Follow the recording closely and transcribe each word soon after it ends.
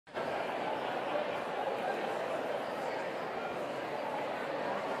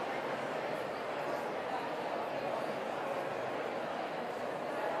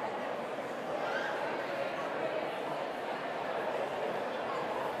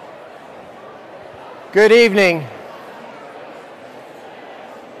Good evening.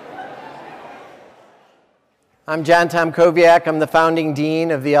 I'm John Tomkowiak. I'm the founding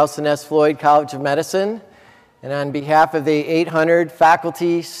dean of the Elson S. Floyd College of Medicine. And on behalf of the 800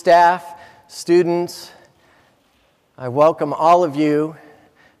 faculty, staff, students, I welcome all of you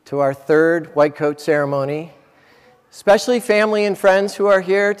to our third white coat ceremony, especially family and friends who are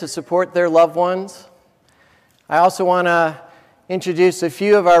here to support their loved ones. I also want to introduce a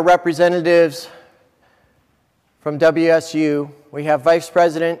few of our representatives from WSU. We have Vice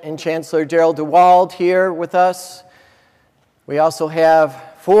President and Chancellor Darryl DeWald here with us. We also have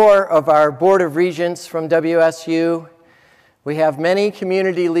 4 of our Board of Regents from WSU. We have many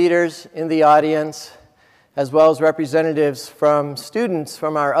community leaders in the audience, as well as representatives from students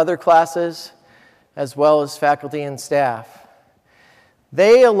from our other classes, as well as faculty and staff.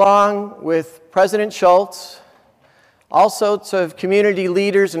 They, along with President Schultz, all sorts of community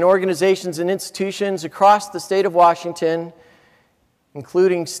leaders and organizations and institutions across the state of Washington,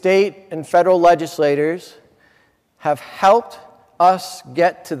 including state and federal legislators, have helped us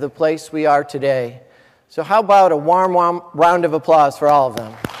get to the place we are today. So how about a warm round of applause for all of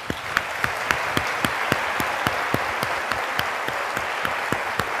them?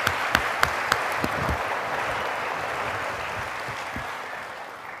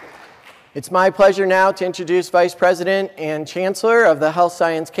 It's my pleasure now to introduce Vice President and Chancellor of the Health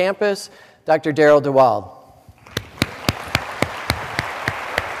Science Campus, Dr. Darryl DeWald.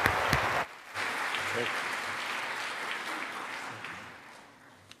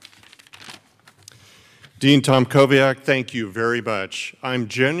 Dean Tomkowiak, thank you very much. I'm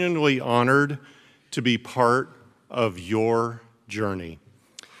genuinely honored to be part of your journey.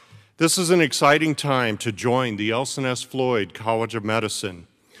 This is an exciting time to join the Elson S. Floyd College of Medicine.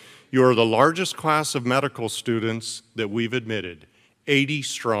 You are the largest class of medical students that we've admitted, 80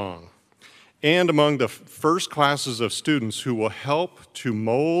 strong, and among the first classes of students who will help to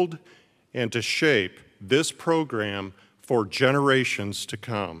mold and to shape this program for generations to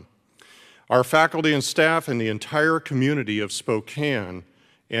come. Our faculty and staff and the entire community of Spokane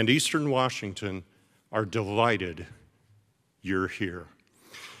and Eastern Washington are delighted you're here.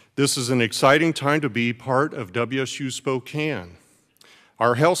 This is an exciting time to be part of WSU Spokane.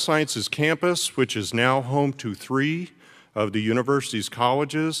 Our health sciences campus, which is now home to 3 of the university's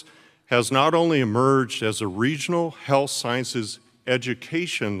colleges, has not only emerged as a regional health sciences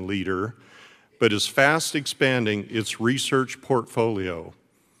education leader, but is fast expanding its research portfolio.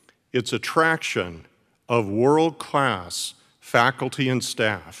 Its attraction of world-class faculty and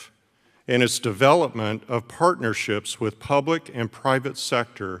staff, and its development of partnerships with public and private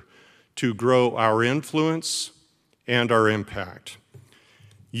sector to grow our influence and our impact.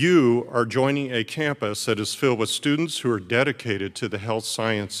 You are joining a campus that is filled with students who are dedicated to the health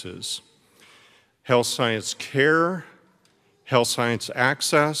sciences, health science care, health science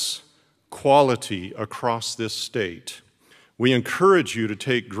access, quality across this state. We encourage you to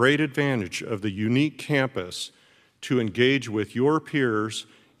take great advantage of the unique campus to engage with your peers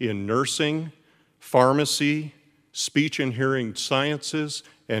in nursing, pharmacy, speech and hearing sciences,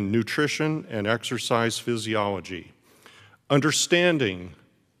 and nutrition and exercise physiology. Understanding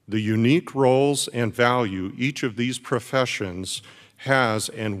the unique roles and value each of these professions has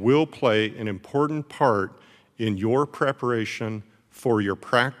and will play an important part in your preparation for your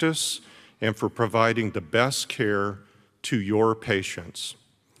practice and for providing the best care to your patients.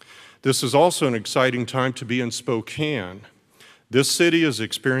 This is also an exciting time to be in Spokane. This city is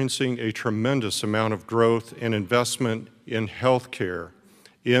experiencing a tremendous amount of growth and investment in healthcare,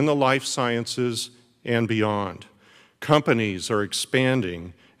 in the life sciences, and beyond. Companies are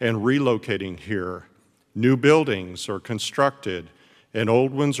expanding and relocating here. New buildings are constructed and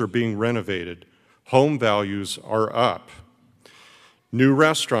old ones are being renovated. Home values are up. New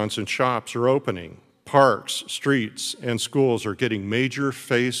restaurants and shops are opening. Parks, streets, and schools are getting major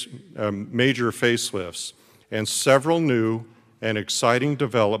facelifts, and several new and exciting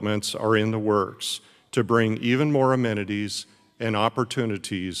developments are in the works to bring even more amenities and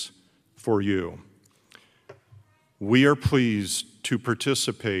opportunities for you. We are pleased to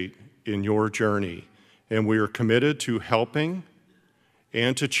participate in your journey, and we are committed to helping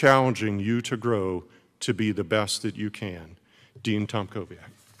and to challenging you to grow to be the best that you can. Dean Tomkowiak.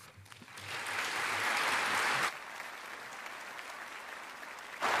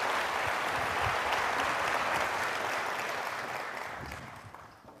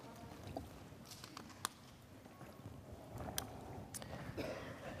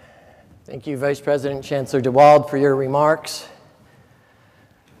 Thank you, Vice President Chancellor DeWald, for your remarks.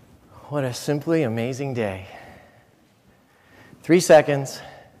 What a simply amazing day. 3 seconds.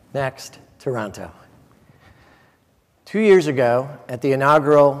 Next, Toronto. 2 years ago, at the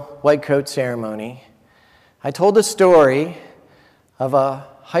inaugural white coat ceremony, I told a story of a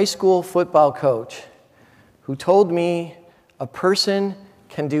high school football coach who told me a person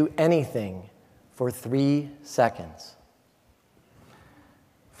can do anything for 3 seconds.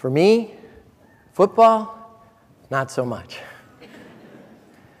 For me, football, not so much.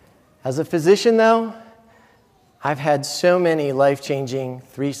 As a physician, though, I've had so many life-changing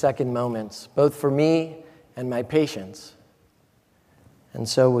 3-second moments, both for me and my patients, and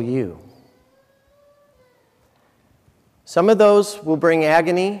so will you. Some of those will bring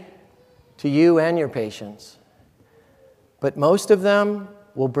agony to you and your patients, but most of them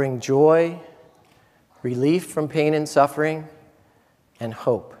will bring joy, relief from pain and suffering, and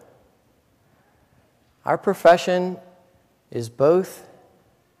hope. Our profession is both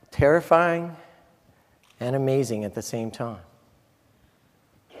terrifying and amazing at the same time.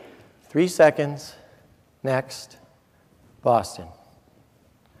 3 seconds, next, Boston.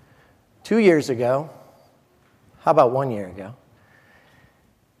 2 years ago, how about 1 year ago,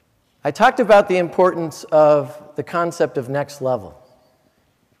 I talked about the importance of the concept of next level.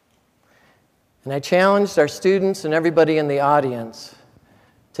 And I challenged our students and everybody in the audience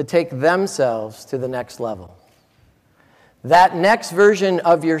to take themselves to the next level. That next version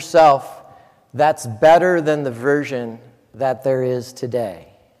of yourself that's better than the version that there is today.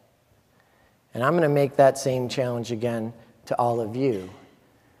 And I'm going to make that same challenge again to all of you.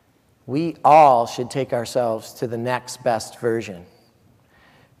 We all should take ourselves to the next best version.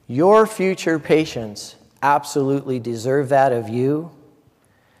 Your future patients absolutely deserve that of you.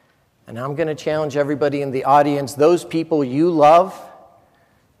 And I'm going to challenge everybody in the audience, those people you love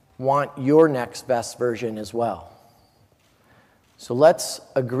want your next best version as well. So let's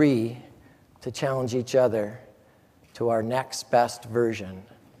agree to challenge each other to our next best version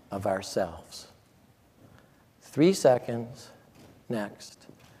of ourselves. 3 seconds, next,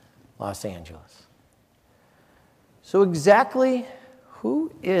 Los Angeles. So exactly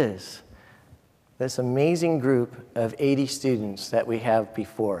who is this amazing group of 80 students that we have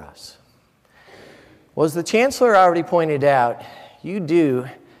before us? Well, as the Chancellor already pointed out, you do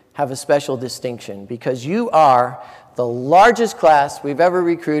have a special distinction because you are the largest class we've ever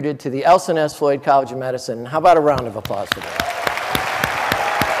recruited to the Elson S. Floyd College of Medicine. How about a round of applause for that?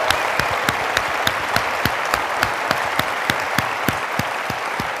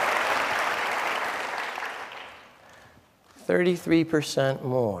 33%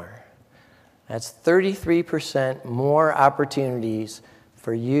 more. That's 33% more opportunities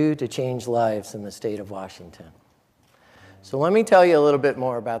for you to change lives in the state of Washington. So let me tell you a little bit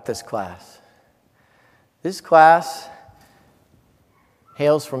more about this class. This class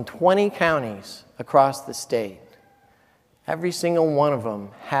hails from 20 counties across the state. Every single one of them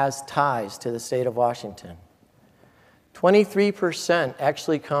has ties to the state of Washington. 23%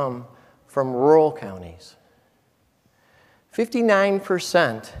 actually come from rural counties.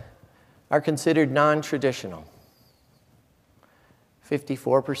 59% are considered non-traditional.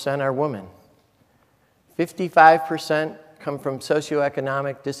 54% are women. 55% come from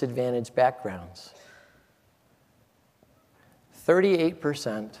socioeconomic disadvantaged backgrounds.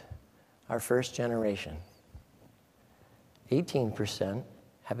 38% are first generation. 18%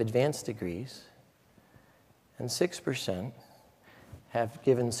 have advanced degrees. And 6% have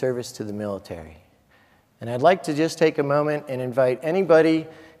given service to the military. And I'd like to just take a moment and invite anybody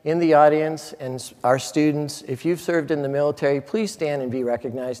in the audience and our students, if you've served in the military, please stand and be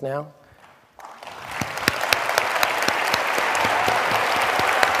recognized now.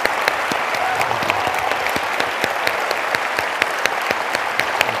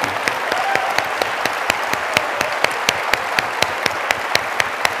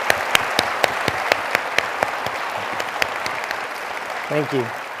 Thank you.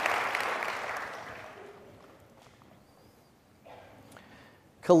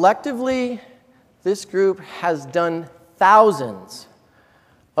 Collectively, this group has done thousands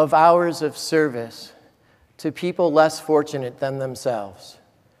of hours of service to people less fortunate than themselves,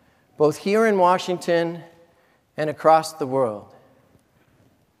 both here in Washington and across the world.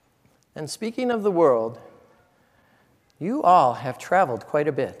 And speaking of the world, you all have traveled quite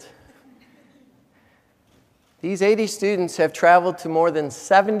a bit. These 80 students have traveled to more than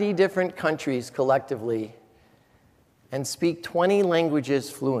 70 different countries collectively and speak 20 languages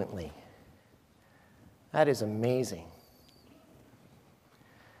fluently. That is amazing.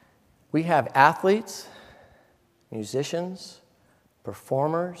 We have athletes, musicians,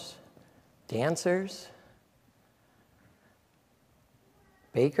 performers, dancers,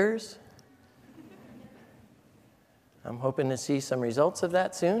 bakers. I'm hoping to see some results of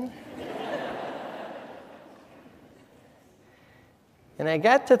that soon. And I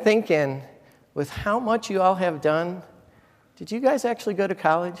got to thinking, with how much you all have done, did you guys actually go to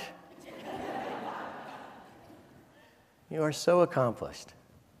college? You are so accomplished.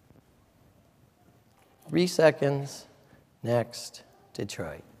 3 seconds, next,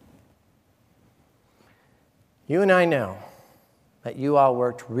 Detroit. You and I know that you all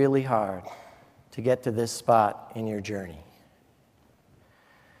worked really hard to get to this spot in your journey.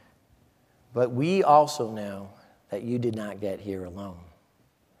 But we also know that you did not get here alone.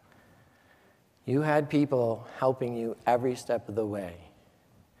 You had people helping you every step of the way.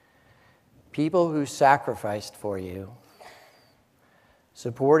 People who sacrificed for you,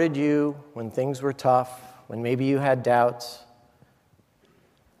 supported you when things were tough, when maybe you had doubts,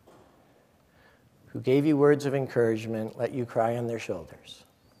 who gave you words of encouragement, let you cry on their shoulders.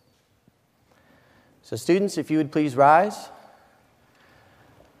 So students, if you would please rise,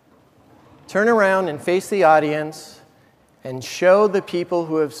 turn around and face the audience and show the people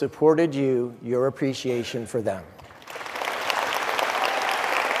who have supported you your appreciation for them.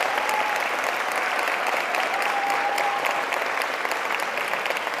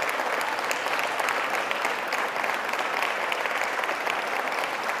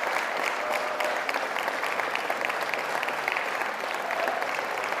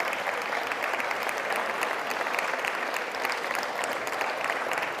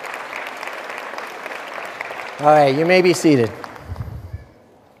 All right, you may be seated.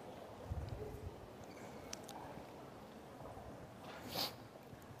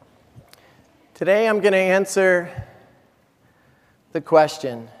 Today I'm going to answer the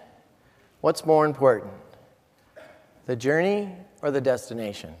question, what's more important, the journey or the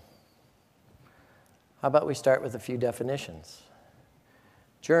destination? How about we start with a few definitions?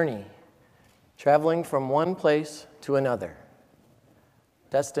 Journey, traveling from one place to another.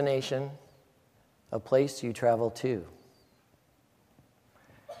 Destination, a place you travel to.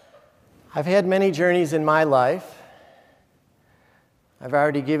 I've had many journeys in my life. I've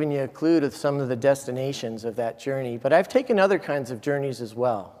already given you a clue to some of the destinations of that journey, but I've taken other kinds of journeys as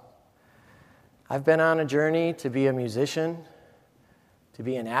well. I've been on a journey to be a musician, to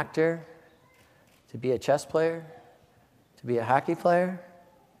be an actor, to be a chess player, to be a hockey player.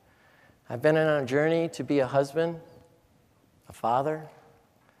 I've been on a journey to be a husband, a father,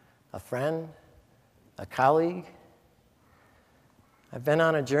 a friend, a colleague. I've been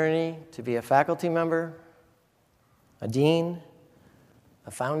on a journey to be a faculty member, a dean,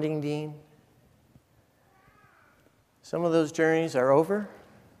 a founding dean. Some of those journeys are over.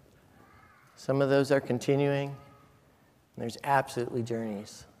 Some of those are continuing. And there's absolutely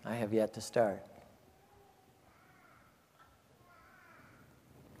journeys I have yet to start.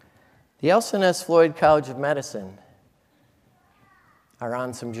 The Elson S. Floyd College of Medicine are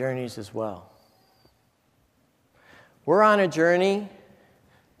on some journeys as well. We're on a journey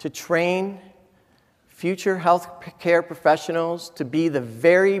to train future healthcare professionals to be the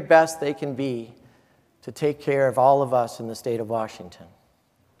very best they can be to take care of all of us in the state of Washington.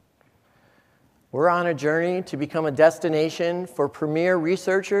 We're on a journey to become a destination for premier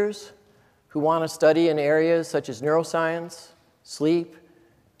researchers who want to study in areas such as neuroscience, sleep,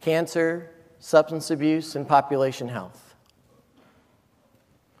 cancer, substance abuse, and population health.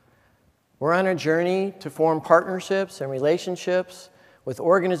 We're on a journey to form partnerships and relationships with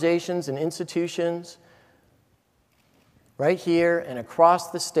organizations and institutions right here and across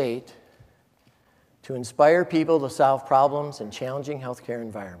the state to inspire people to solve problems in challenging healthcare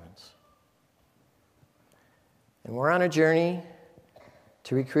environments. And we're on a journey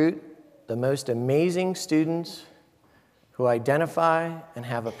to recruit the most amazing students who identify and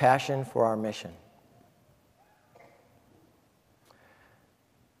have a passion for our mission.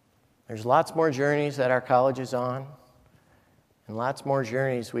 There's lots more journeys that our college is on, and lots more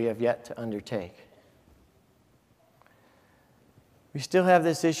journeys we have yet to undertake. We still have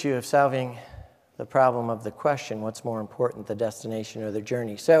this issue of solving the problem of the question, what's more important, the destination or the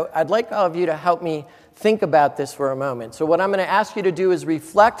journey? So I'd like all of you to help me think about this for a moment. So what I'm going to ask you to do is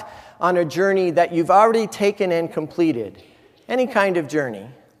reflect on a journey that you've already taken and completed, any kind of journey.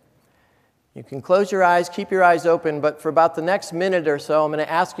 You can close your eyes, keep your eyes open, but for about the next minute or so, I'm going to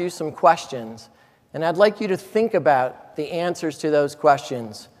ask you some questions, and I'd like you to think about the answers to those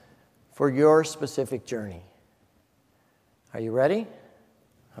questions for your specific journey. Are you ready?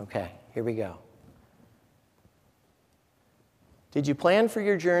 Okay, here we go. Did you plan for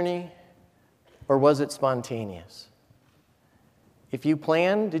your journey, or was it spontaneous? If you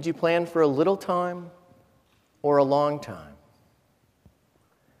planned, did you plan for a little time or a long time?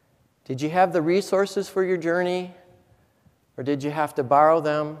 Did you have the resources for your journey, or did you have to borrow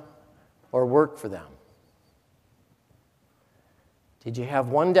them or work for them? Did you have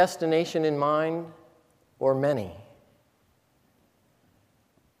one destination in mind or many?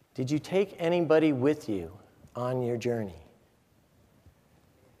 Did you take anybody with you on your journey?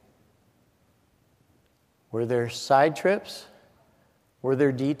 Were there side trips? Were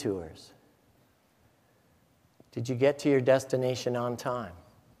there detours? Did you get to your destination on time?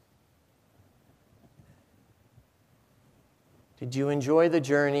 Did you enjoy the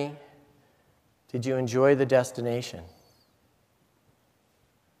journey? Did you enjoy the destination?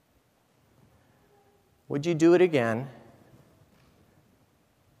 Would you do it again?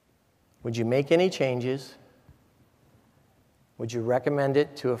 Would you make any changes? Would you recommend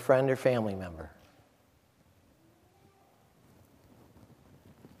it to a friend or family member?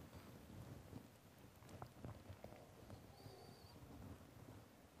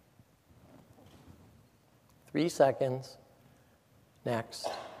 Three seconds. Next.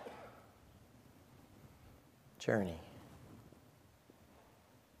 Journey.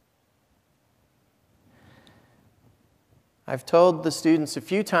 I've told the students a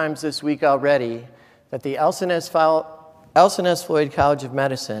few times this week already that the Elson S. Floyd College of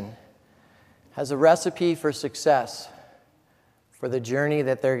Medicine has a recipe for success for the journey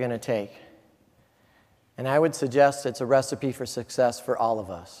that they're going to take. And I would suggest it's a recipe for success for all of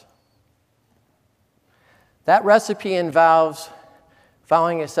us. That recipe involves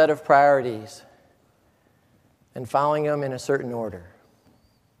following a set of priorities and following them in a certain order.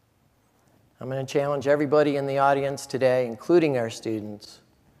 I'm going to challenge everybody in the audience today, including our students,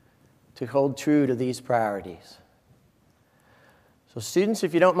 to hold true to these priorities. So students,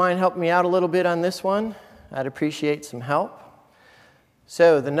 if you don't mind helping me out a little bit on this one, I'd appreciate some help.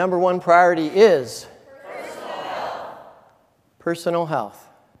 So the number one priority is personal health. Personal health.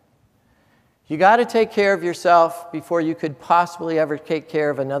 You got to take care of yourself before you could possibly ever take care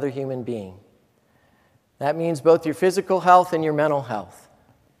of another human being. That means both your physical health and your mental health.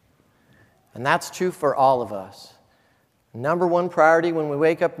 And that's true for all of us. Number one priority when we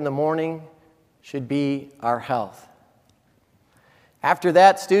wake up in the morning should be our health. After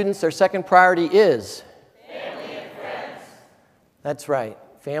that, students, our second priority is family and friends. That's right,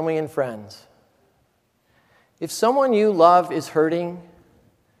 family and friends. If someone you love is hurting,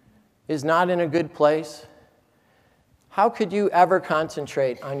 is not in a good place, how could you ever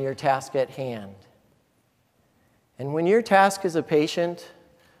concentrate on your task at hand? And when your task is a patient,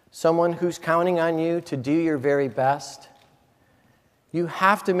 someone who's counting on you to do your very best, you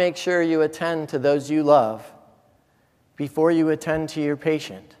have to make sure you attend to those you love before you attend to your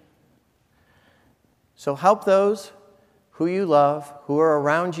patient. So help those who you love, who are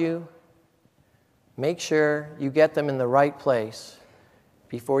around you. Make sure you get them in the right place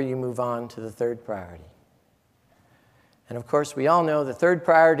before you move on to the third priority. And of course, we all know the third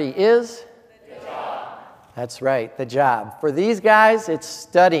priority is the job. That's right, the job. For these guys, it's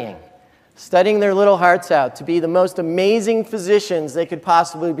studying their little hearts out to be the most amazing physicians they could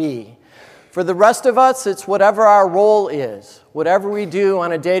possibly be. For the rest of us, it's whatever our role is, whatever we do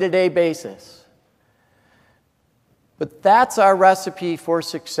on a day-to-day basis. But that's our recipe for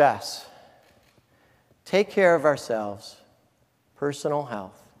success. Take care of ourselves, personal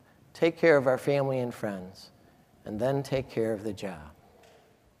health, take care of our family and friends, and then take care of the job.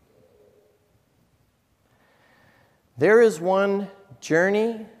 There is one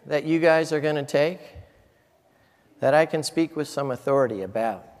journey that you guys are going to take that I can speak with some authority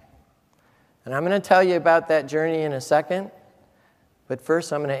about. And I'm going to tell you about that journey in a second, but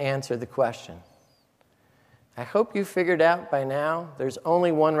first I'm going to answer the question. I hope you figured out by now there's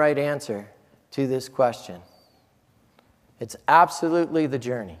only one right answer to this question. It's absolutely the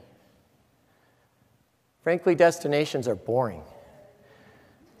journey. Frankly, destinations are boring.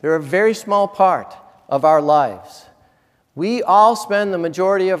 They're a very small part of our lives. We all spend the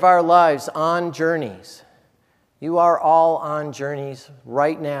majority of our lives on journeys. You are all on journeys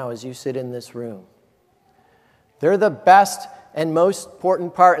right now as you sit in this room. They're the best and most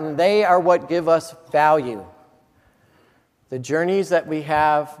important part, and they are what give us value. The journeys that we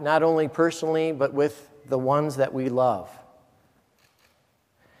have, not only personally, but with the ones that we love.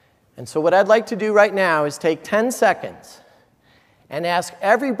 And so what I'd like to do right now is take 10 seconds and ask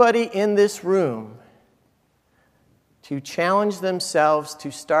everybody in this room to challenge themselves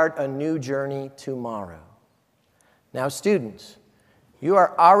to start a new journey tomorrow. Now, students, you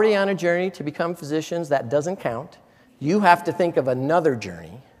are already on a journey to become physicians. That doesn't count. You have to think of another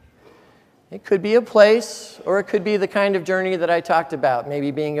journey. It could be a place, or it could be the kind of journey that I talked about,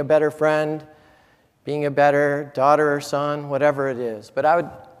 maybe being a better friend, being a better daughter or son, whatever it is.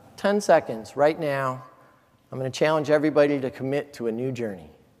 But 10 seconds right now, I'm going to challenge everybody to commit to a new journey.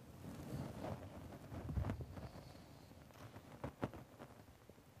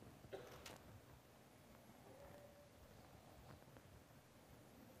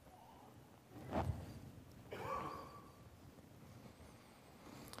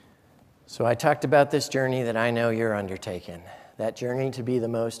 So I talked about this journey that I know you're undertaking, that journey to be the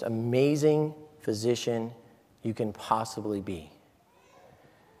most amazing physician you can possibly be.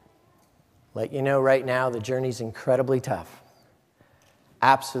 Let you know right now, the journey's incredibly tough,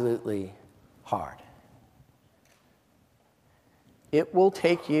 absolutely hard. It will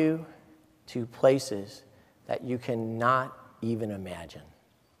take you to places that you cannot even imagine.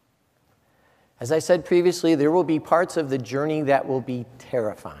 As I said previously, there will be parts of the journey that will be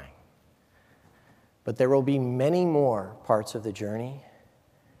terrifying. But there will be many more parts of the journey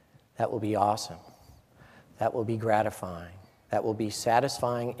that will be awesome, that will be gratifying, that will be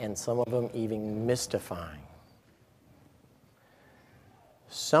satisfying, and some of them even mystifying.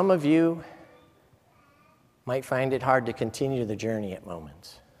 Some of you might find it hard to continue the journey at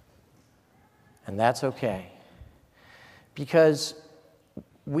moments. And that's okay. Because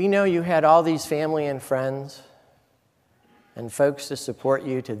we know you had all these family and friends and folks to support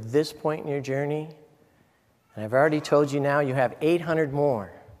you to this point in your journey. And I've already told you now you have 800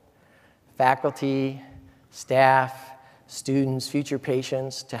 more faculty, staff, students, future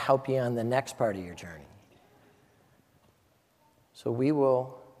patients to help you on the next part of your journey. So we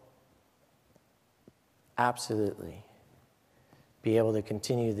will absolutely be able to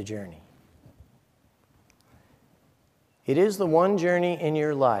continue the journey. It is the one journey in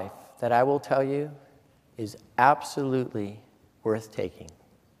your life that I will tell you is absolutely worth taking.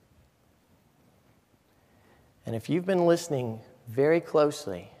 And if you've been listening very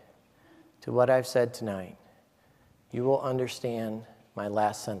closely to what I've said tonight, you will understand my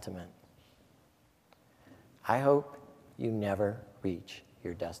last sentiment. I hope you never reach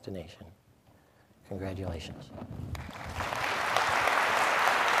your destination. Congratulations.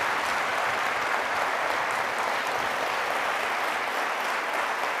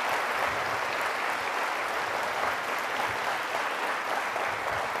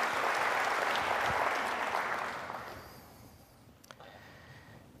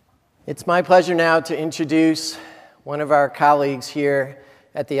 It's my pleasure now to introduce one of our colleagues here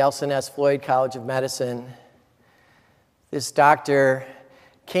at the Elson S. Floyd College of Medicine. This doctor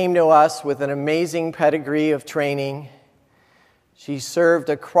came to us with an amazing pedigree of training. She served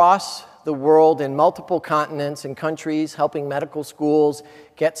across the world in multiple continents and countries, helping medical schools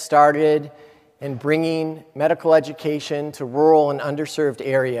get started and bringing medical education to rural and underserved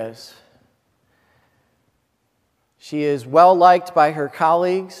areas. She is well liked by her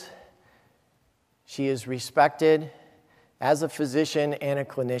colleagues. She is respected as a physician and a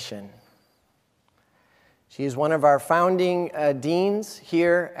clinician. She is one of our founding deans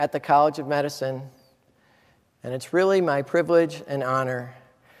here at the College of Medicine, and it's really my privilege and honor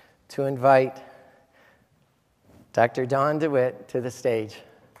to invite Dr. Dawn DeWitt to the stage.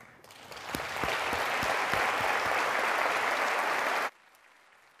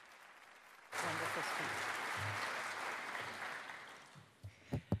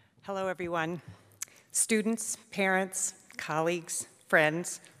 Hello, everyone. Students, parents, colleagues,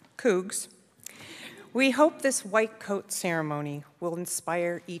 friends, Cougs. We hope this white coat ceremony will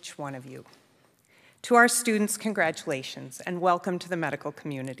inspire each one of you. To our students, congratulations and welcome to the medical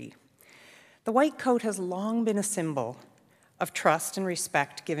community. The white coat has long been a symbol of trust and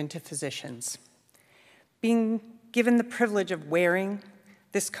respect given to physicians. Being given the privilege of wearing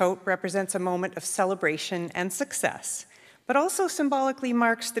this coat represents a moment of celebration and success, but also symbolically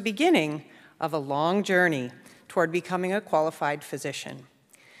marks the beginning of a long journey toward becoming a qualified physician.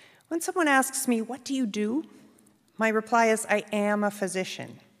 When someone asks me, "What do you do?" my reply is, "I am a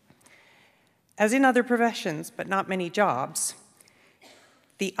physician." As in other professions, but not many jobs,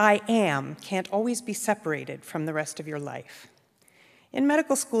 the "I am" can't always be separated from the rest of your life. In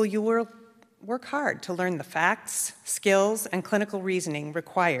medical school, you will work hard to learn the facts, skills, and clinical reasoning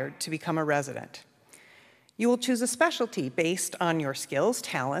required to become a resident. You will choose a specialty based on your skills,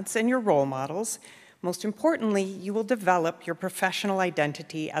 talents, and your role models. Most importantly, you will develop your professional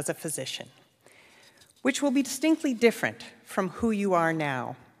identity as a physician, which will be distinctly different from who you are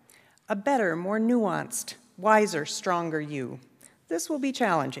now. A better, more nuanced, wiser, stronger you. This will be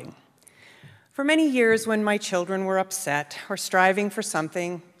challenging. For many years, when my children were upset or striving for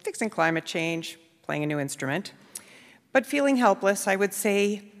something, fixing climate change, playing a new instrument, but feeling helpless, I would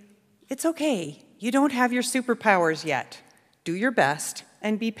say, "It's okay. You don't have your superpowers yet. Do your best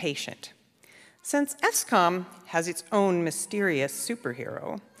and be patient." Since ESCOM has its own mysterious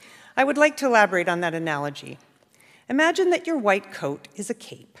superhero, I would like to elaborate on that analogy. Imagine that your white coat is a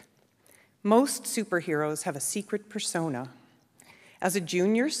cape. Most superheroes have a secret persona. As a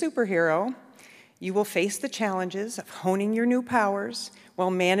junior superhero, you will face the challenges of honing your new powers while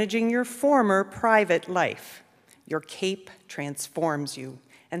managing your former private life. Your cape transforms you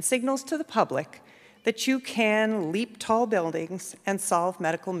and signals to the public that you can leap tall buildings and solve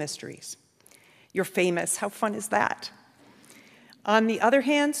medical mysteries. You're famous. How fun is that? On the other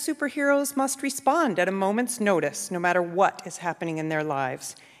hand, superheroes must respond at a moment's notice, no matter what is happening in their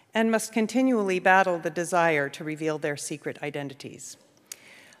lives, and must continually battle the desire to reveal their secret identities.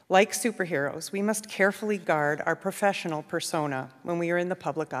 Like superheroes, we must carefully guard our professional persona when we are in the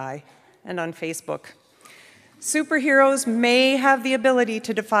public eye and on Facebook. Superheroes may have the ability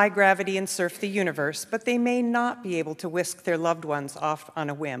to defy gravity and surf the universe, but they may not be able to whisk their loved ones off on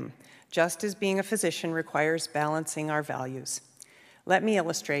a whim, just as being a physician requires balancing our values. Let me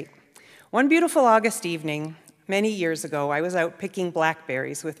illustrate. One beautiful August evening, many years ago, I was out picking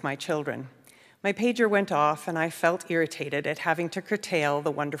blackberries with my children. My pager went off, and I felt irritated at having to curtail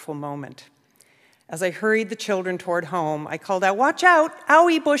the wonderful moment. As I hurried the children toward home, I called out, "Watch out,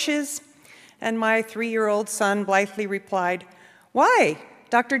 owie bushes!" And my 3-year-old son blithely replied, "Why?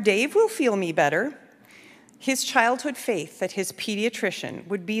 Dr. Dave will feel me better." His childhood faith that his pediatrician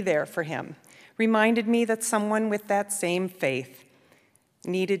would be there for him reminded me that someone with that same faith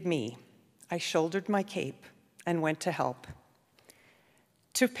needed me. I shouldered my cape and went to help.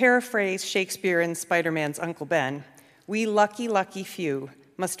 To paraphrase Shakespeare in Spider-Man's Uncle Ben, we lucky, lucky few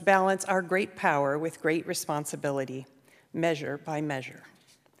must balance our great power with great responsibility, measure by measure.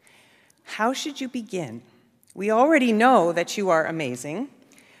 How should you begin? We already know that you are amazing,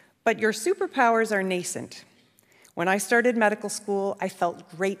 but your superpowers are nascent. When I started medical school, I felt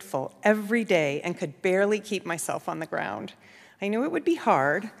grateful every day and could barely keep myself on the ground. I knew it would be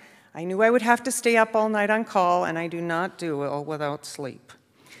hard. I knew I would have to stay up all night on call, and I do not do well without sleep.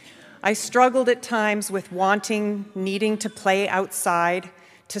 I struggled at times with needing to play outside,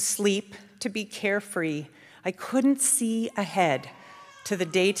 to sleep, to be carefree. I couldn't see ahead to the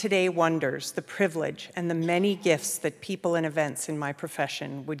day-to-day wonders, the privilege, and the many gifts that people and events in my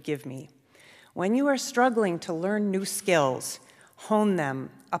profession would give me. When you are struggling to learn new skills, hone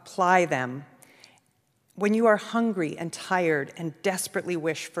them, apply them, when you are hungry and tired and desperately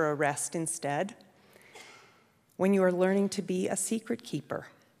wish for a rest instead, when you are learning to be a secret keeper,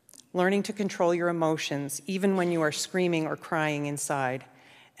 learning to control your emotions even when you are screaming or crying inside,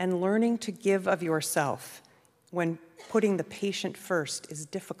 and learning to give of yourself when putting the patient first is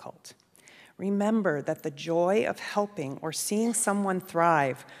difficult. Remember that the joy of helping or seeing someone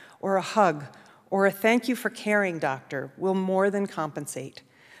thrive, or a hug, or a "thank you for caring, doctor," will more than compensate.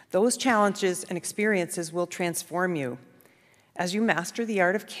 Those challenges and experiences will transform you. As you master the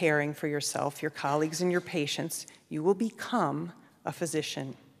art of caring for yourself, your colleagues, and your patients, you will become a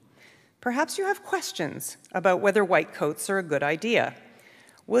physician. Perhaps you have questions about whether white coats are a good idea.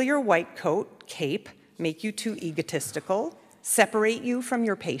 Will your white coat, cape, make you too egotistical, separate you from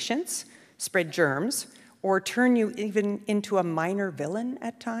your patients, spread germs, or turn you even into a minor villain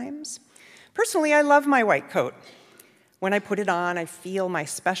at times? Personally, I love my white coat. When I put it on, I feel my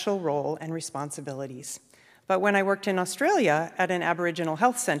special role and responsibilities. But when I worked in Australia at an Aboriginal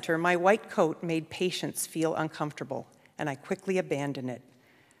health center, my white coat made patients feel uncomfortable, and I quickly abandoned it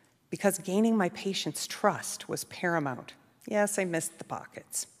because gaining my patients' trust was paramount. Yes, I missed the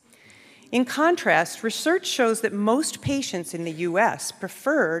pockets. In contrast, research shows that most patients in the US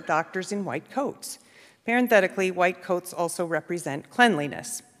prefer doctors in white coats. Parenthetically, white coats also represent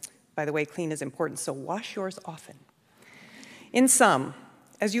cleanliness. By the way, clean is important, so wash yours often. In sum,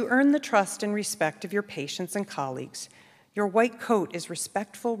 as you earn the trust and respect of your patients and colleagues, your white coat is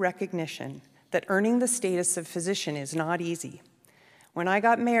respectful recognition that earning the status of physician is not easy. When I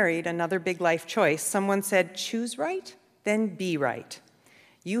got married, another big life choice, someone said, "Choose right, then be right."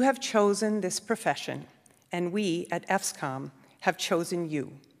 You have chosen this profession, and we at EFSCOM have chosen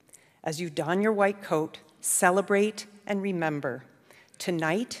you. As you don your white coat, celebrate and remember,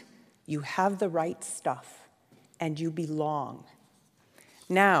 tonight you have the right stuff, and you belong.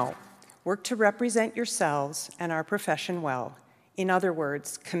 Now, work to represent yourselves and our profession well. In other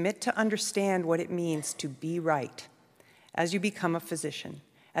words, commit to understand what it means to be right as you become a physician.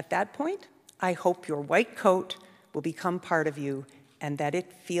 At that point, I hope your white coat will become part of you and that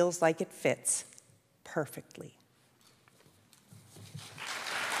it feels like it fits perfectly.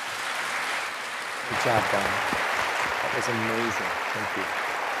 Good job, Don. That was amazing. Thank you.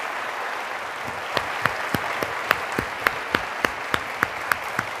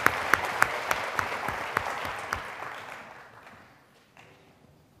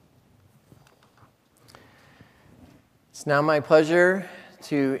 It's now my pleasure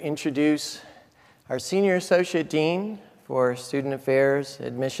to introduce our Senior Associate Dean for Student Affairs,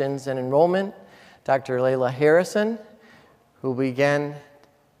 Admissions, and Enrollment, Dr. Layla Harrison, who will begin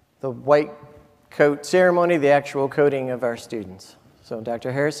the white coat ceremony, the actual coating of our students. So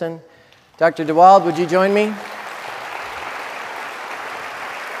Dr. Harrison. Dr. DeWald, would you join me?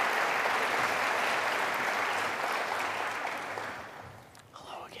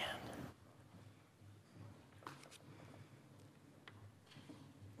 Hello again.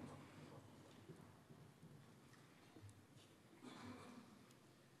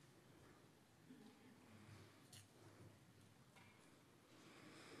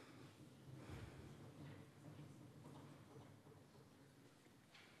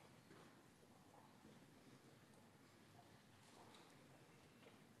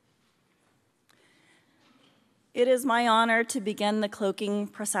 It is my honor to begin the cloaking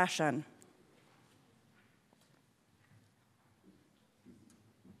procession.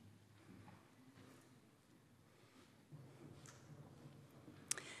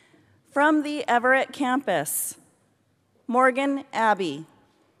 From the Everett campus, Morgan Abbey.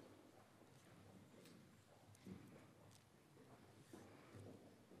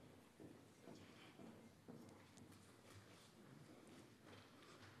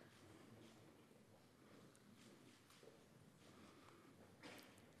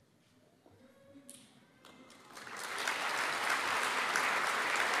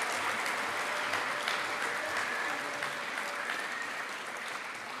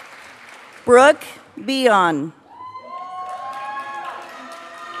 Brooke Beon.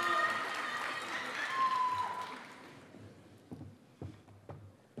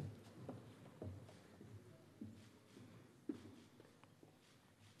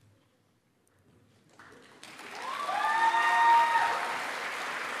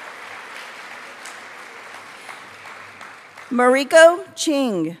 Mariko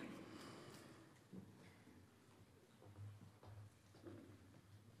Ching.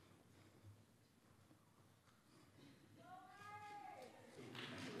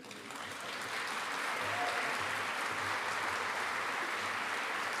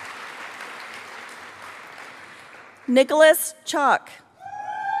 Nicholas Chalk.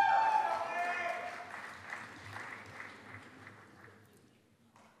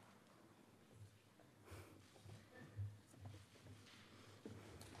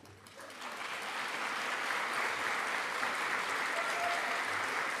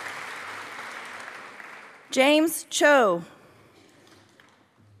 James Cho.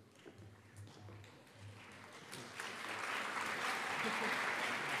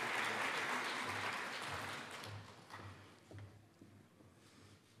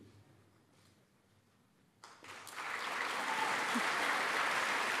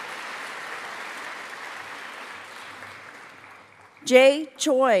 Jay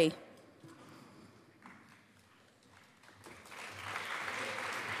Choi.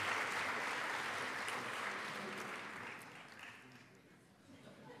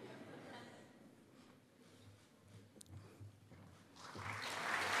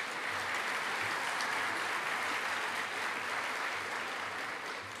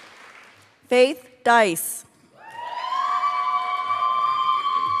 Faith Dice.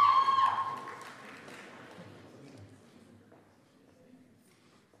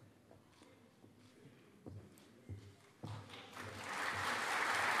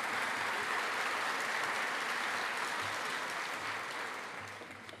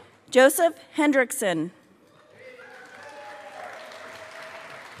 Joseph Hendrickson.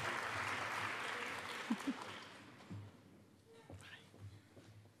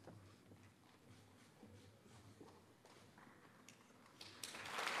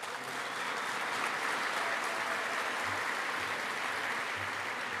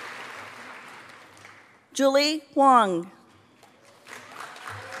 Julie Huang.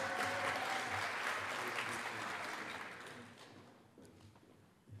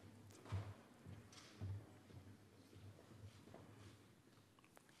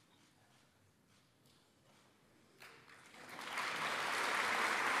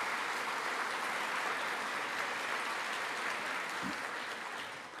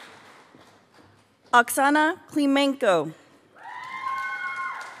 Oksana Klimenko.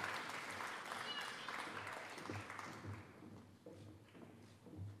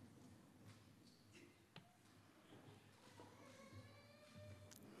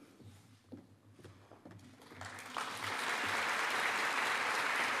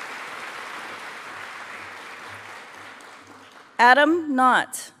 Adam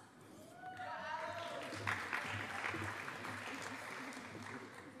Knott.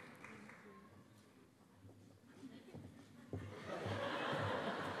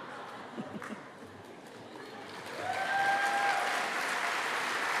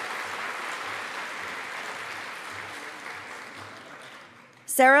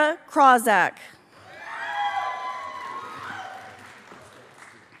 Sarah Krawzak.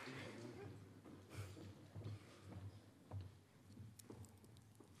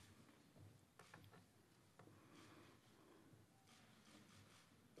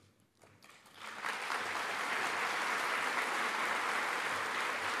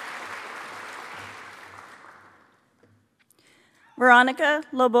 Veronica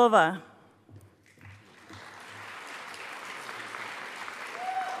Lobova.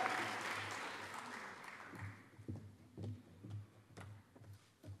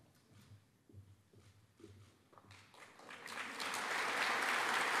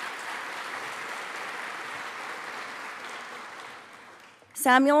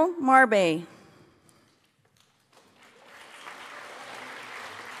 Samuel Marbay.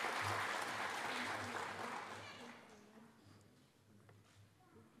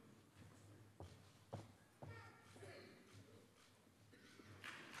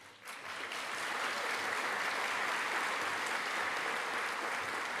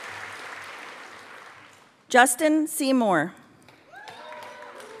 Justin Seymour.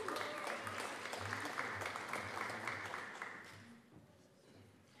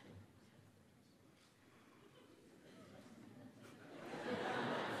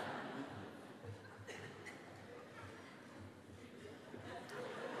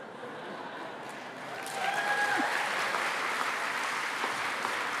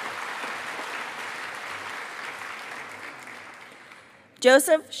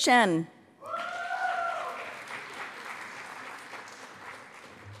 Joseph Shen.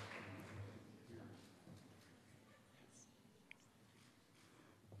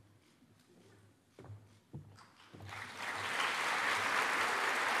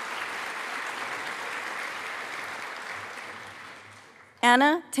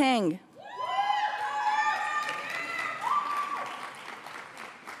 Anna Tang.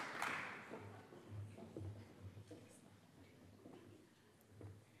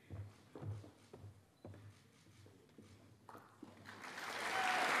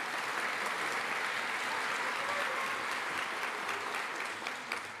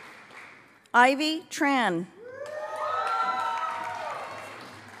 Ivy Tran.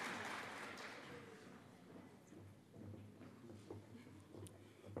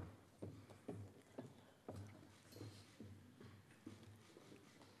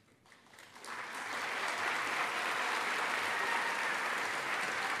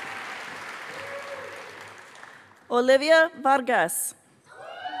 Olivia Vargas.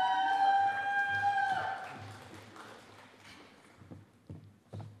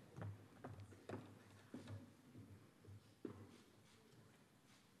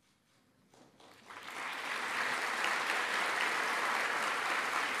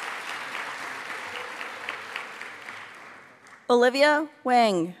 Olivia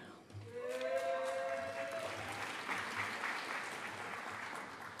Wang.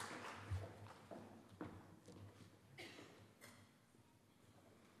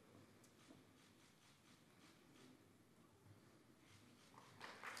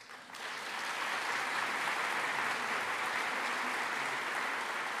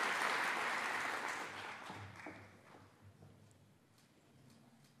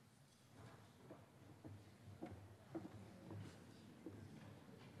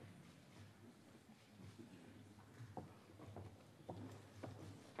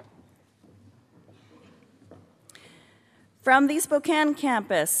 From the Spokane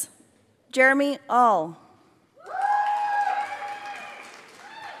campus, Jeremy All.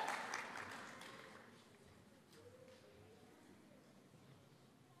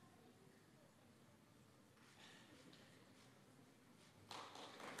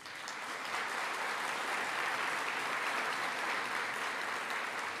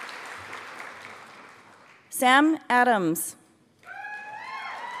 Sam Adams.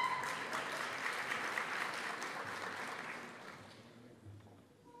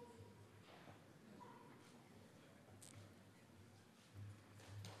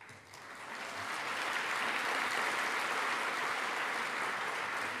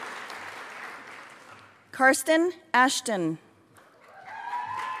 Karsten Ashton.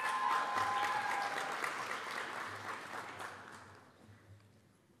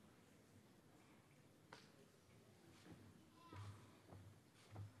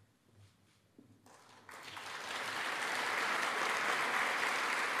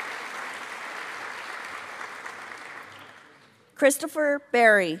 Christopher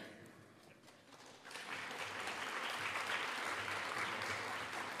Berry.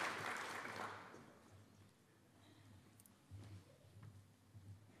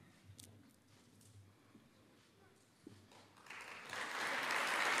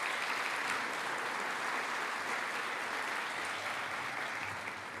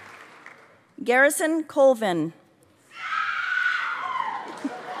 Garrison Colvin.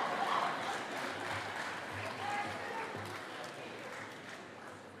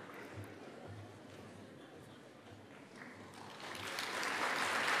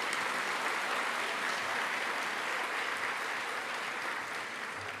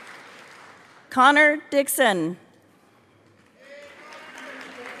 Connor Dixon.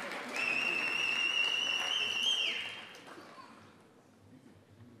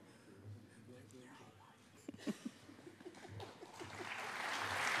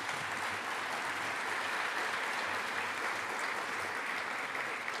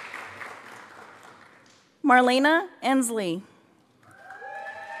 Marlena Ensley.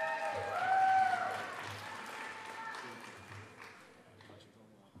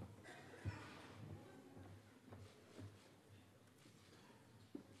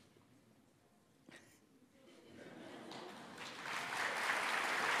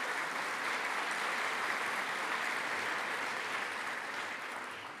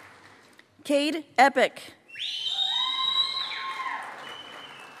 Cade Epic.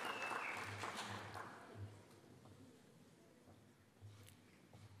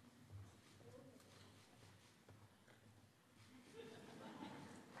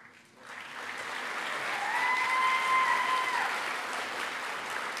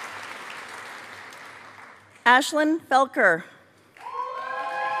 Ashlyn Felker.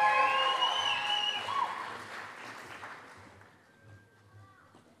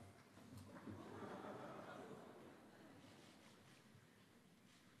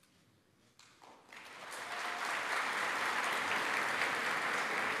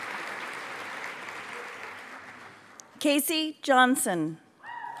 Casey Johnson.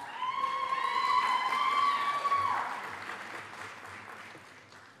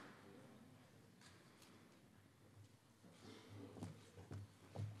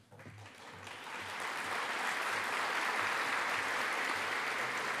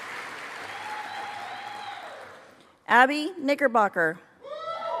 Abby Knickerbocker.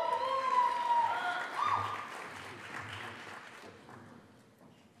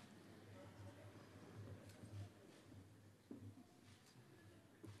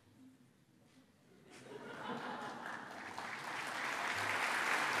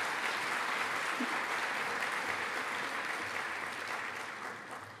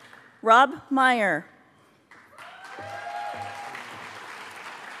 Rob Meyer.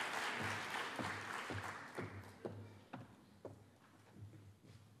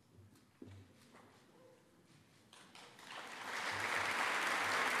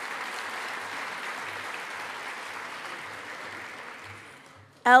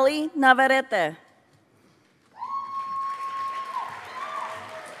 Ali Navarrete.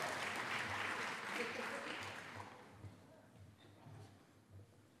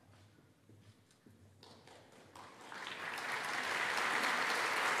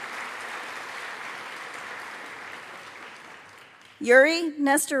 Yuri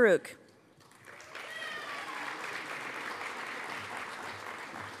Nestoruk.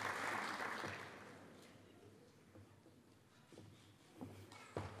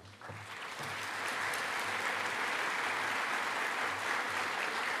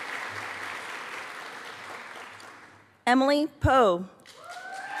 Emily Poe.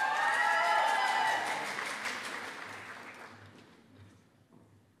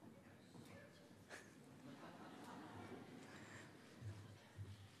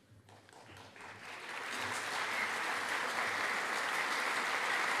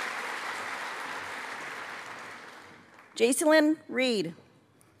 Jacelyn Reed.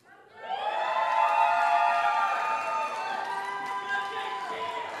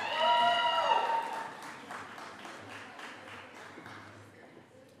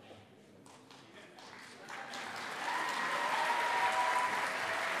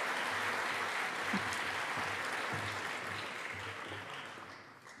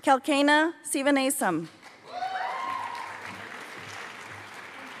 Kalkana Sivanasam.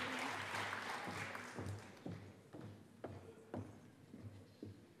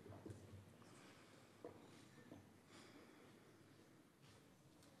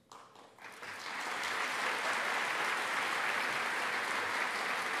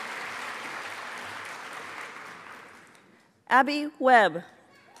 Abby Webb.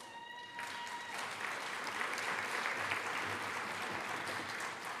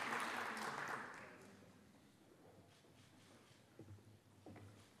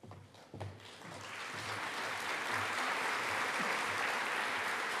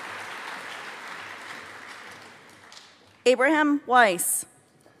 Abraham Weiss.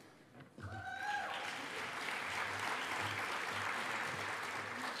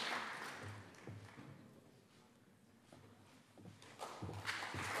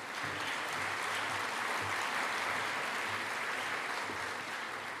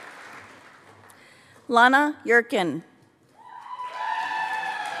 Lana Yurkin.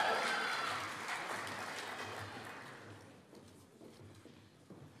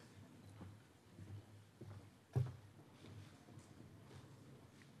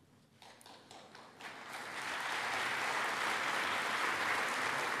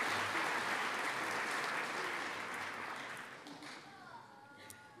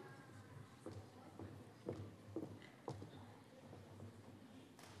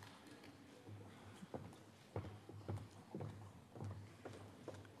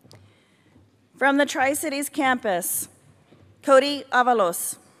 From the Tri-Cities campus, Cody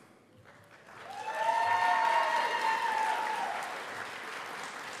Avalos.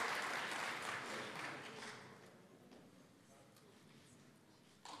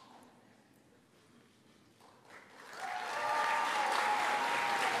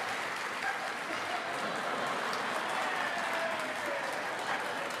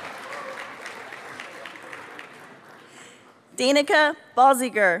 Danica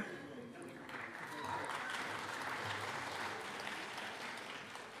Balziger.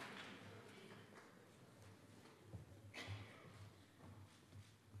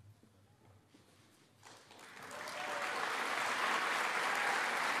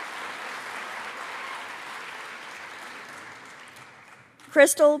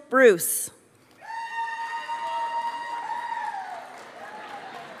 Crystal Bruce.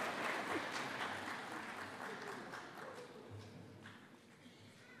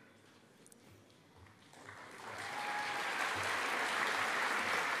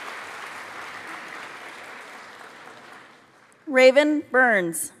 Raven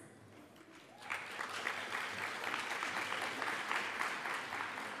Burns.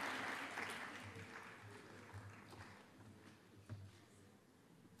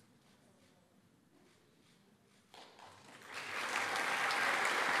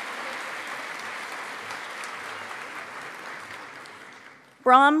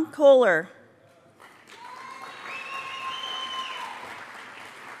 Bram Kohler.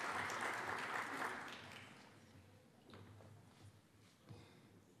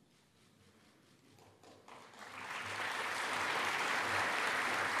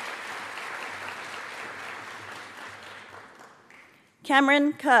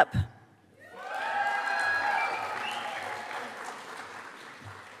 Cameron Cup.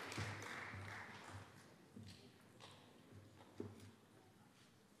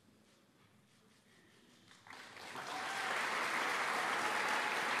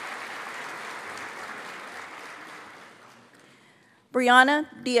 Brianna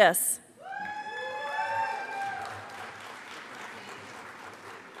Diaz.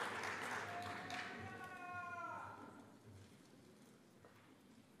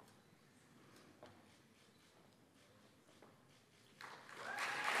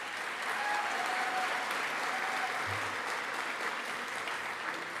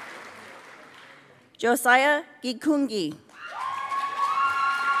 Josiah Gikungi.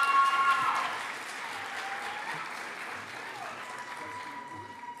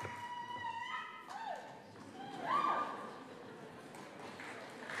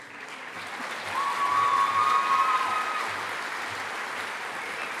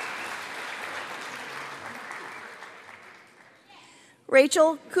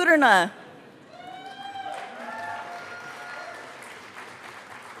 Rachel Kuderna.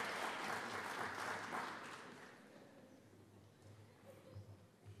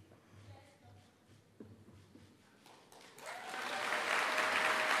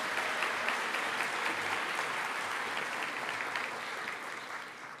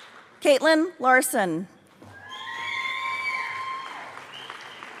 Caitlin Larson.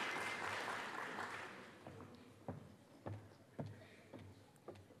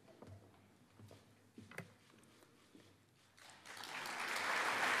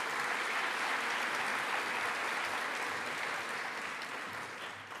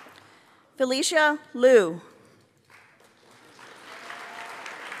 Felicia Liu.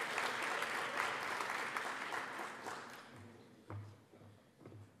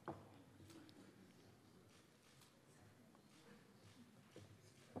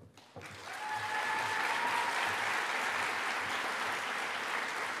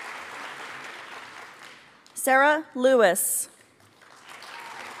 Sarah Lewis.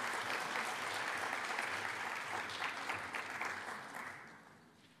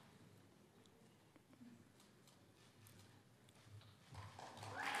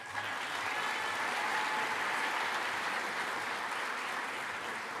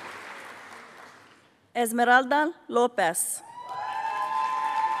 Esmeralda Lopez.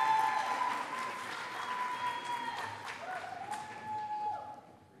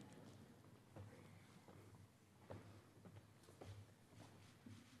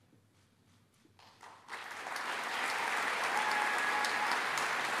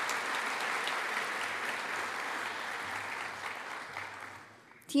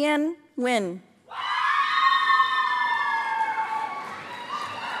 Tien Nguyen.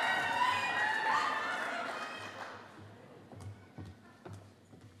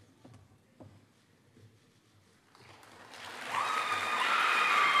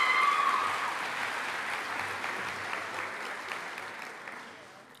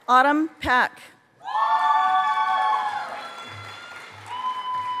 Autumn Pack.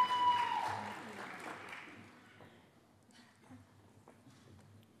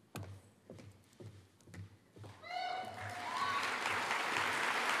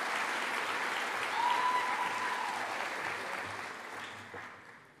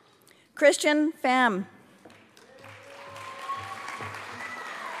 Christian Pham.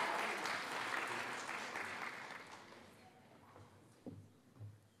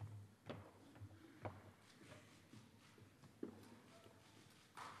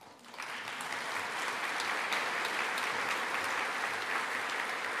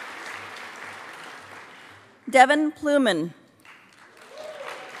 Devin Pluman.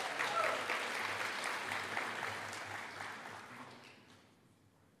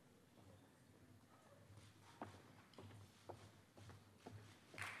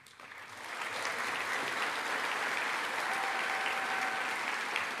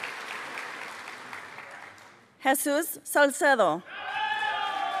 Jesus Salcedo.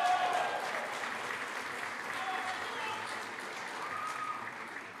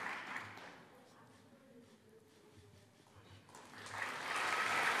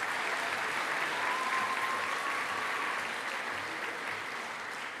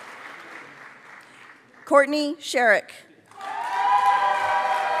 Courtney Sherrick.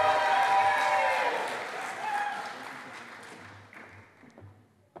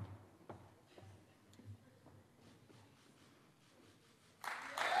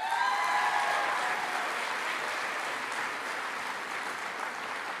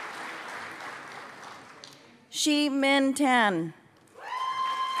 Shi Min Tan.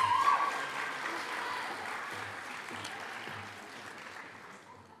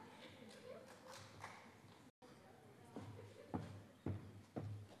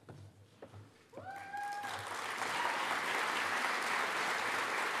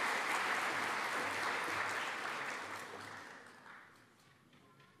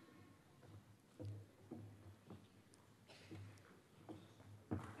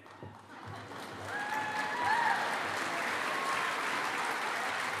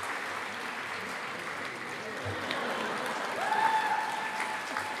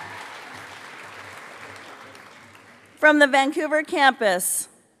 From the Vancouver campus,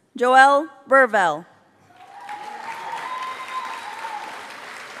 Joelle Burvell.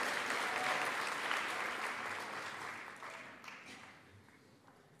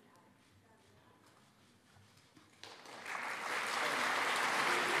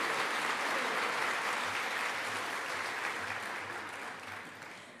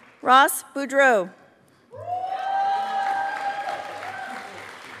 Ross Boudreau.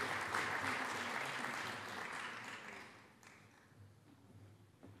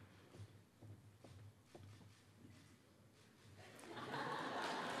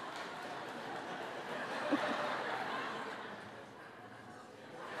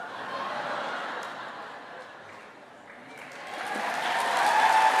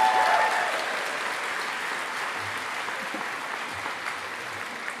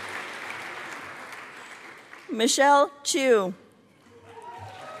 Michelle Chu.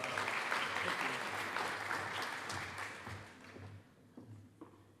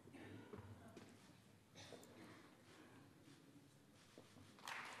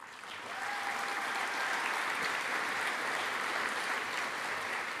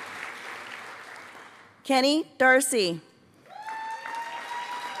 Kenny Darcy.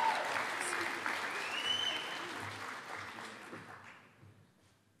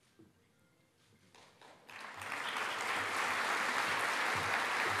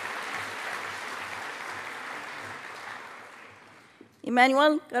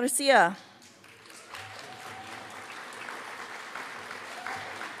 Emmanuel Garcia.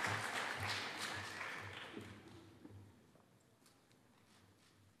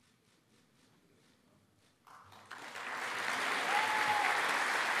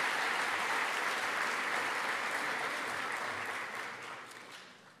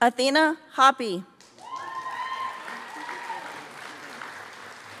 Athena Hoppy.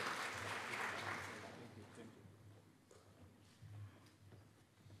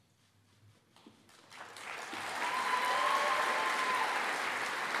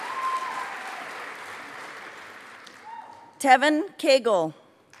 Tevin Cagle.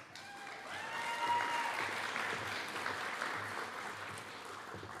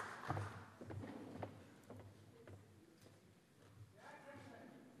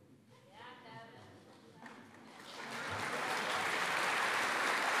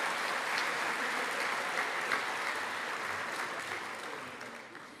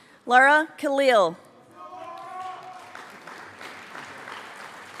 Laura Khalil.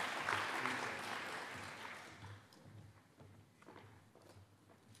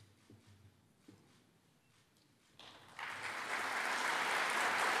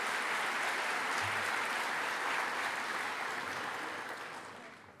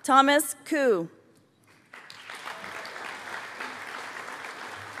 Thomas Koo.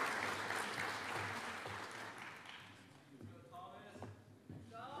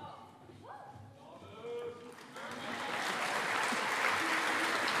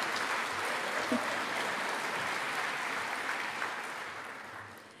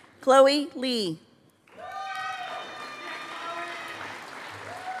 Chloe Lee.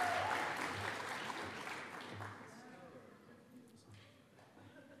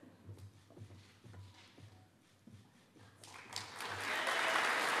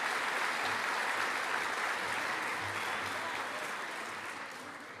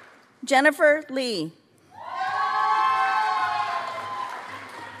 Jennifer Lee.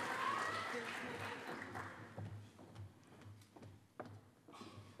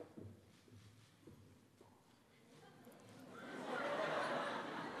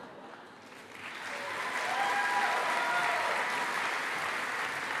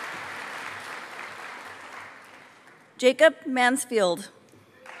 Jacob Mansfield.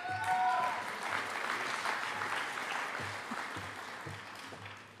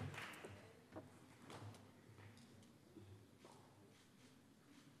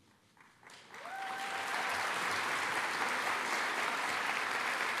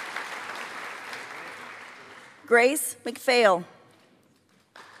 Grace McPhail.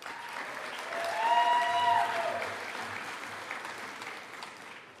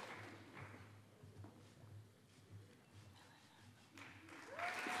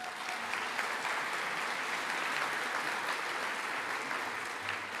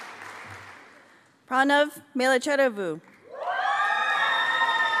 Pranav Melacharavu.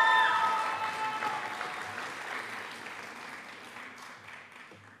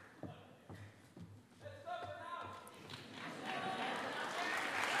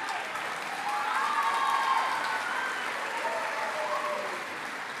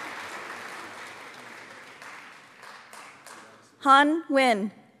 Han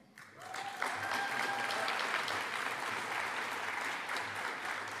Nguyen.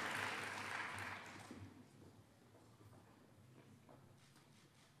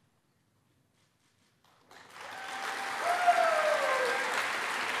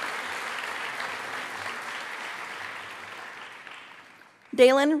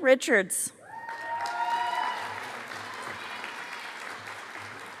 Dalen Richards.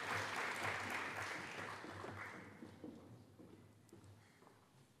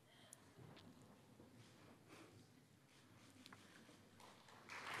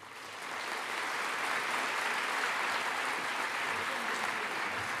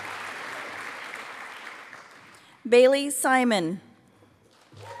 Bailey Simon.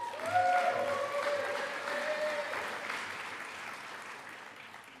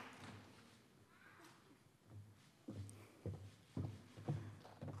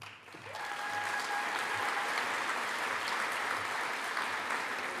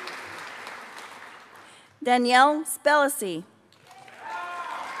 Danielle Spellacy.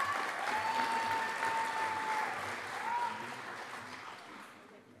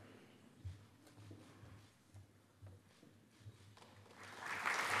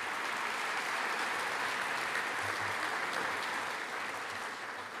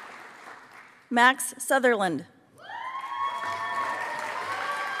 Max Sutherland.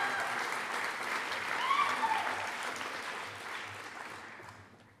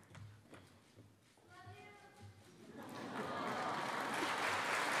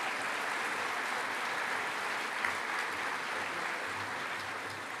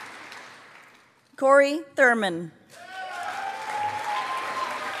 Corey Thurman.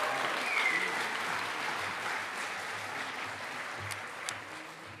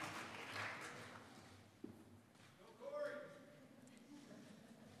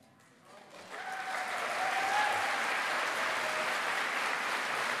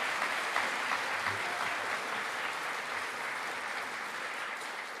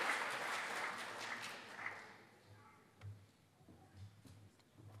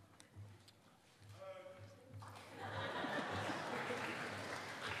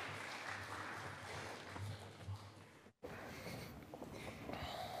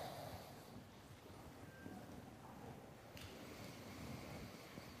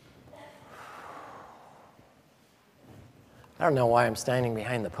 I don't know why I'm standing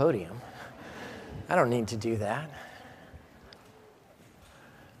behind the podium. I don't need to do that.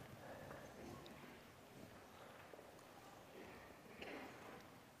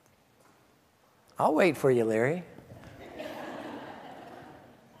 I'll wait for you, Larry.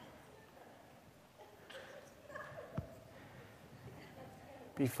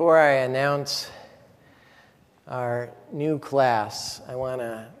 Before I announce our new class, I want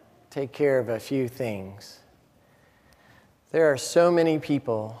to take care of a few things. There are so many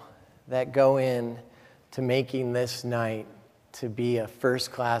people that go in to making this night to be a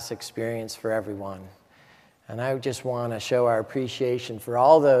first-class experience for everyone. And I just want to show our appreciation for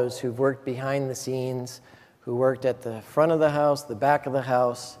all those who've worked behind the scenes, who worked at the front of the house, the back of the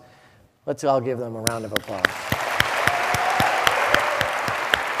house. Let's all give them a round of applause.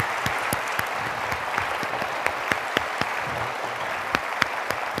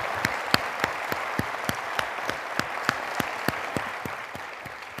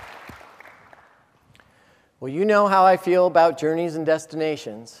 Well, you know how I feel about journeys and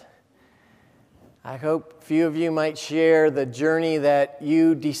destinations. I hope a few of you might share the journey that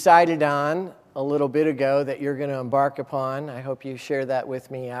you decided on a little bit ago that you're going to embark upon. I hope you share that with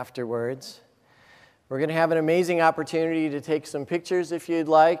me afterwards. We're going to have an amazing opportunity to take some pictures if you'd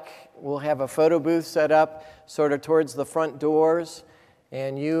like. We'll have a photo booth set up sort of towards the front doors,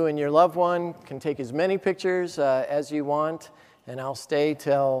 and you and your loved one can take as many pictures as you want, and I'll stay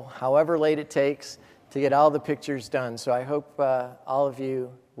till however late it takes to get all the pictures done. So I hope all of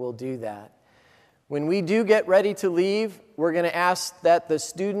you will do that. When we do get ready to leave, we're going to ask that the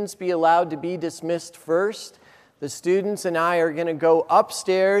students be allowed to be dismissed first. The students and I are going to go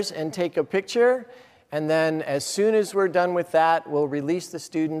upstairs and take a picture, and then as soon as we're done with that, we'll release the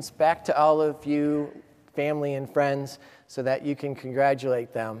students back to all of you, family and friends, so that you can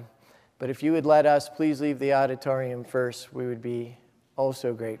congratulate them. But if you would let us please leave the auditorium first, we would be oh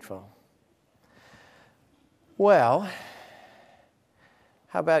so grateful. Well,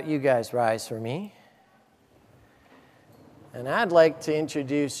 how about you guys rise for me? And I'd like to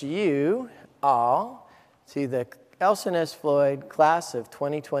introduce you all to the Elson S. Floyd class of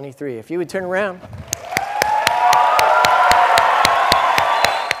 2023. If you would turn around.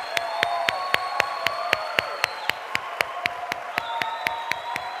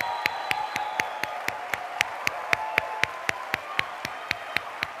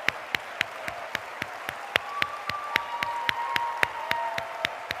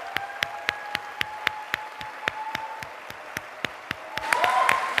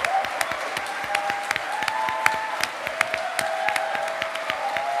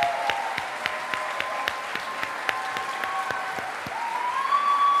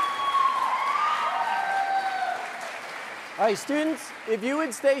 All right, students, if you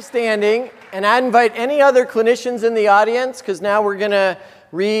would stay standing, and I'd invite any other clinicians in the audience, because now we're going to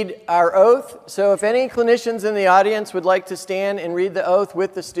read our oath. So if any clinicians in the audience would like to stand and read the oath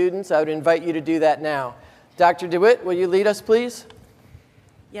with the students, I would invite you to do that now. Dr. DeWitt, will you lead us, please?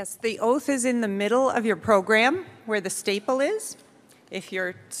 Yes, the oath is in the middle of your program, where the staple is, if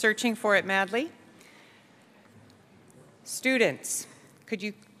you're searching for it madly. Students, could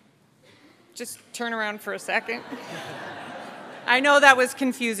you just turn around for a second? I know that was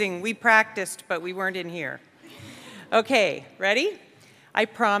confusing. We practiced, but we weren't in here. Okay, ready? I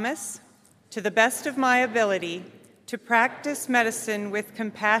promise, to the best of my ability, to practice medicine with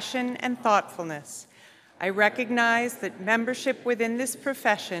compassion and thoughtfulness. I recognize that membership within this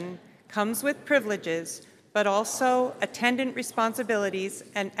profession comes with privileges, but also attendant responsibilities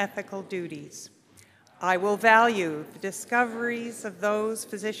and ethical duties. I will value the discoveries of those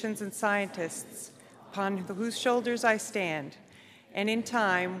physicians and scientists upon whose shoulders I stand, and in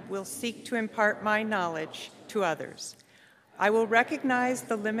time will seek to impart my knowledge to others. I will recognize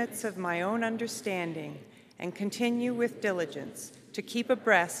the limits of my own understanding and continue with diligence to keep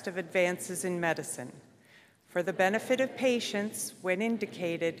abreast of advances in medicine. For the benefit of patients, when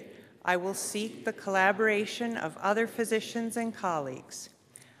indicated, I will seek the collaboration of other physicians and colleagues.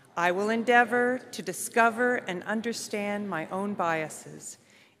 I will endeavor to discover and understand my own biases.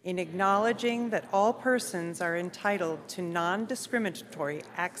 In acknowledging that all persons are entitled to non-discriminatory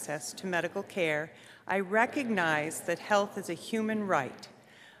access to medical care, I recognize that health is a human right.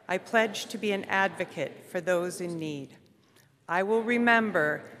 I pledge to be an advocate for those in need. I will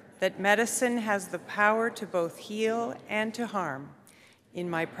remember that medicine has the power to both heal and to harm. In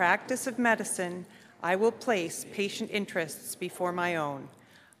my practice of medicine, I will place patient interests before my own.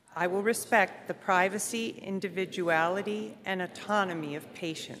 I will respect the privacy, individuality, and autonomy of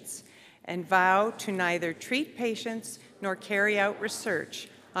patients, and vow to neither treat patients nor carry out research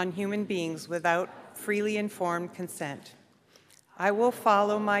on human beings without freely informed consent. I will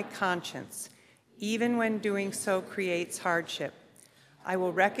follow my conscience, even when doing so creates hardship. I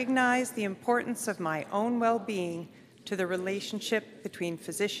will recognize the importance of my own well-being to the relationship between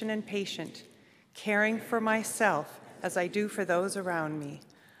physician and patient, caring for myself as I do for those around me.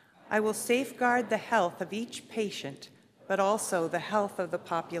 I will safeguard the health of each patient, but also the health of the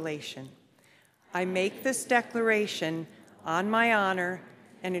population. I make this declaration on my honor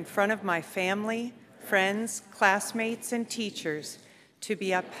and in front of my family, friends, classmates, and teachers to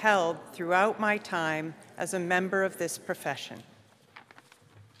be upheld throughout my time as a member of this profession.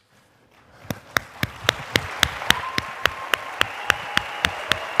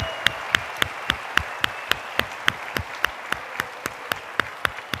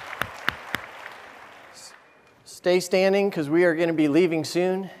 Stay standing because we are going to be leaving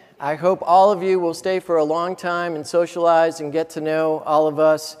soon. I hope all of you will stay for a long time and socialize and get to know all of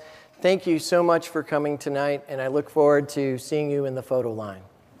us. Thank you so much for coming tonight, and I look forward to seeing you in the photo line.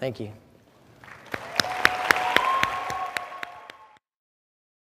 Thank you.